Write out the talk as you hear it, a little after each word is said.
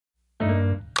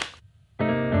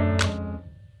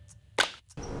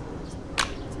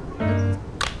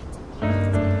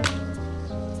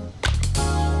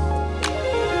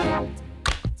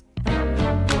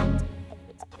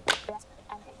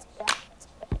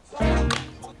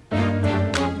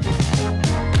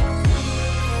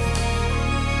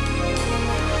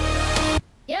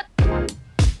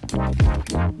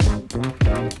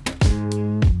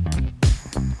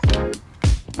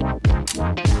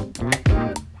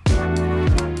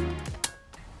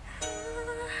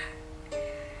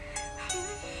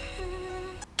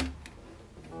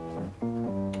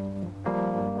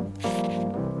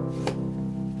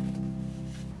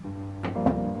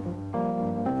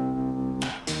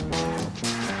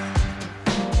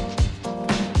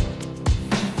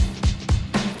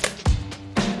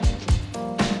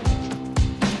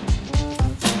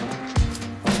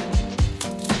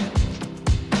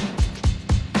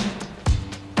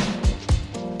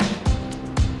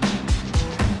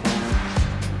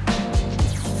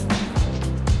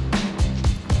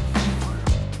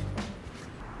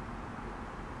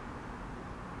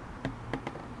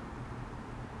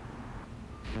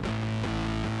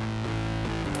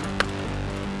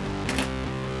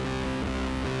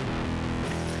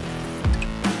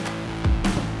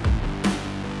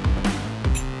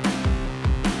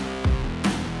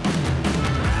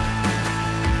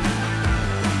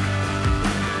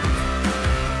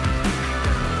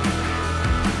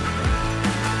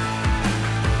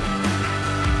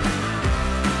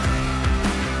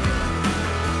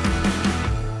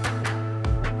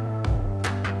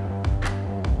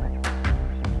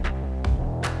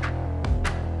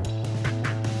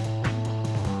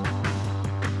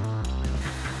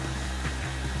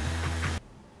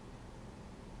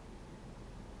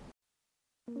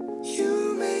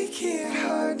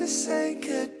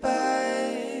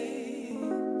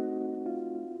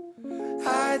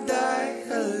I die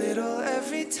a little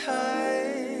every time.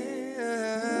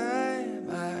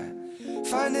 I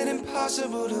find it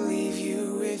impossible to leave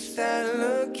you with that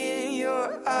look in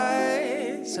your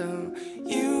eyes. So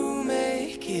you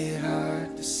make it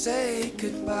hard to say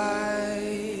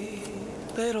goodbye.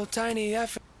 Little tiny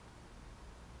effort.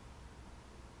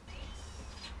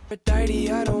 Aphrodite,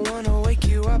 I don't wanna wake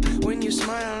you up. When you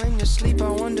smile in your sleep, I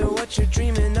wonder what you're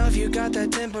dreaming of. You got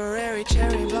that temporary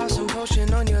cherry blossom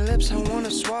potion on your lips. I wanna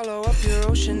swallow up your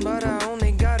ocean, but I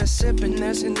only got a sip. And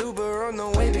there's an Uber on the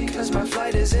way because my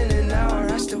flight is in an hour.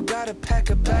 I still gotta pack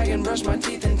a bag and brush my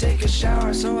teeth and take a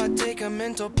shower. So I take a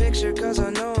mental picture cause I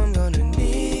know I'm gonna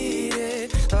need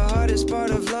it. The hardest part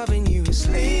of loving you is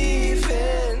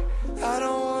leaving. I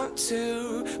don't want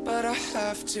to, but I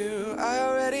have to. I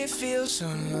already feel so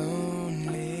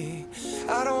lonely.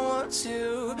 I don't want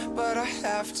to, but I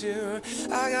have to.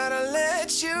 I gotta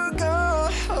let you go.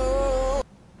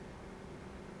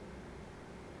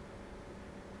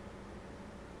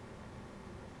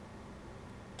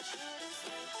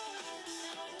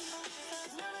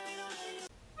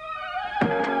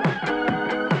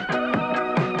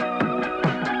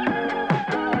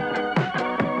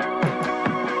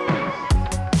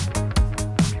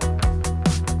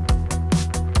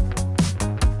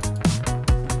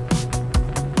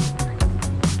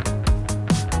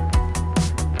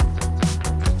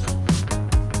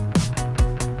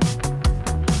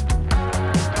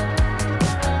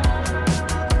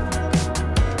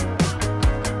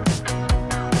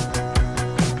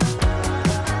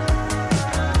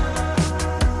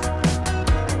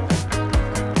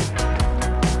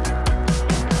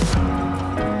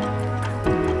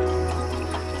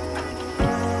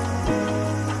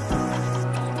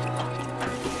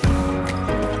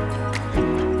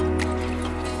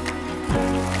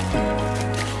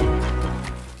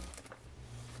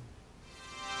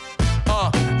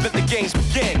 Let the games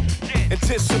begin,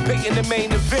 anticipating the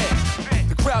main event.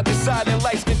 The crowd gets silent,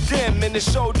 lights get dim, and the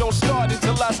show don't start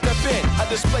until I step in. I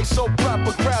display so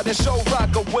proper, crowd and show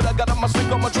rocker. What I got on my sleeve,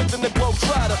 got my drink in the globe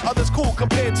trotter. Others cool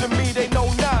compared to me, they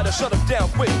know nada. Shut them down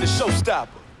quick, the showstopper.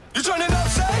 You turning up,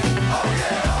 say? Oh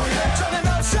yeah, oh yeah. Turning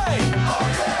up, say? Oh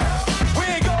yeah. We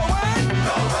ain't going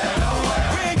nowhere, nowhere.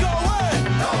 We ain't going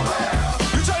nowhere.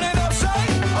 You turning up, say?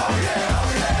 Oh yeah, oh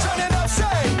yeah. Turning up,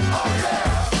 say? Oh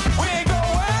yeah. We ain't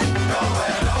going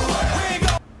nowhere, nowhere. We ain't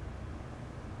going.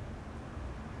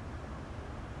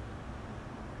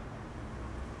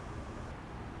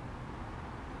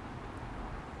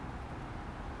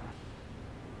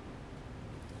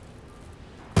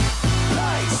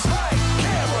 Lights, lights.